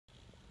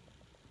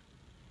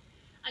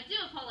I do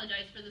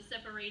apologize for the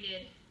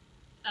separated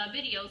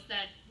videos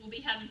that we'll be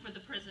having for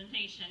the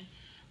presentation.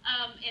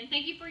 And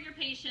thank you for your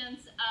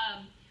patience.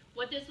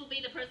 What this will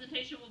be, the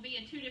presentation will be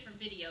in 2 different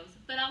videos.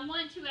 But I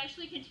want to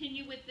actually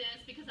continue with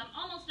this because I'm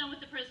almost done with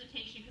the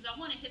presentation because I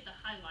want to hit the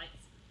highlights.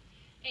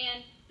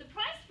 And the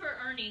price per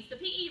earnings, the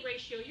PE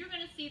ratio, you're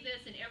going to see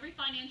this in every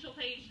financial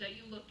page that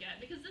you look at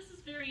because this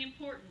is very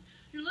important.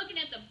 You're looking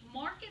at the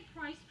market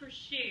price per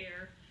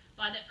share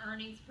by the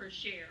earnings per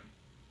share.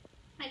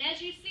 And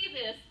as you see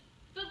this,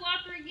 Foot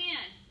Locker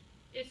again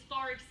is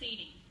far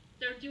exceeding.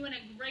 They're doing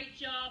a great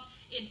job,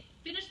 and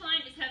Finish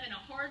Line is having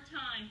a hard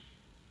time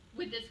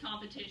with this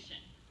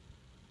competition.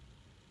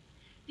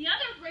 The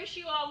other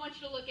ratio I want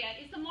you to look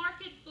at is the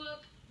market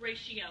book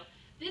ratio.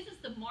 This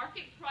is the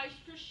market price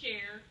per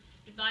share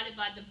divided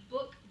by the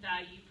book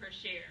value per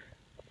share.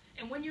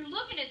 And when you're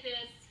looking at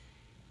this,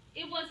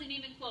 it wasn't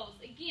even close.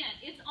 Again,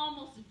 it's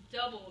almost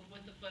doubled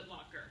with the Foot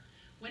Locker.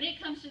 When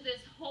it comes to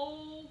this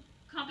whole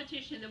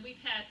competition that we've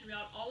had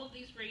throughout all of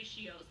these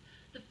ratios,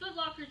 the Foot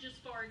Locker just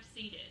far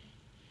exceeded.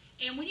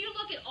 And when you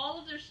look at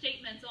all of their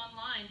statements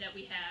online that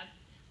we have,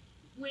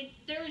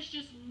 there is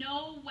just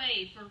no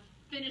way for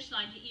Finish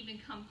Line to even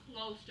come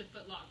close to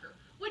Foot Locker,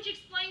 which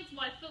explains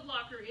why Foot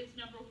Locker is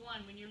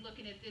 #1 when you're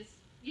looking at this,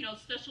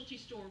 specialty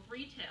store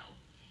retail.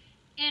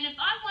 And if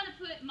I want to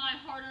put my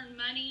hard-earned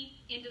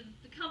money into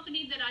the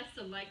company that I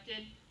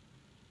selected,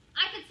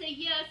 I could say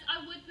yes,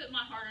 I would put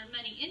my hard-earned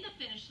money into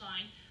Finish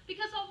Line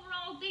because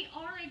overall they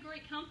are a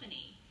great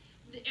company.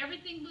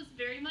 Everything was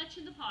very much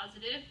in the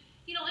positive,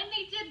 and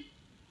they did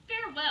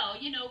fare well,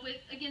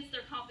 against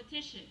their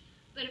competition.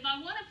 But if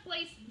I want to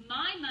place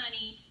my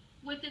money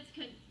with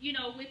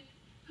with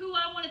who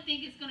I want to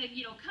think is going to,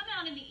 come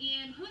out in the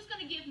end, who's going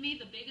to give me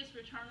the biggest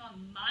return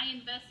on my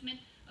investment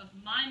of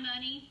my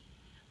money,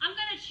 I'm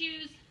going to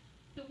choose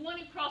the one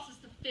who crosses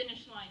the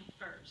finish line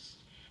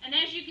first. And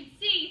as you can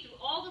see, through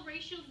all the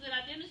ratios that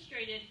I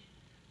demonstrated,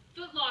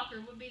 Foot Locker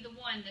would be the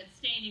one that's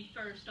standing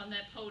first on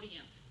that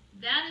podium.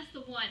 That is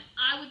the one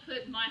I would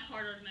put my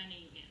hard-earned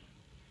money in.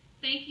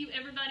 Thank you,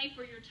 everybody,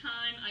 for your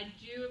time. I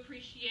do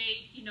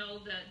appreciate,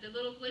 the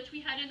little glitch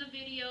we had in the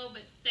video,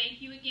 but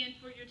thank you again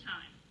for your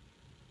time.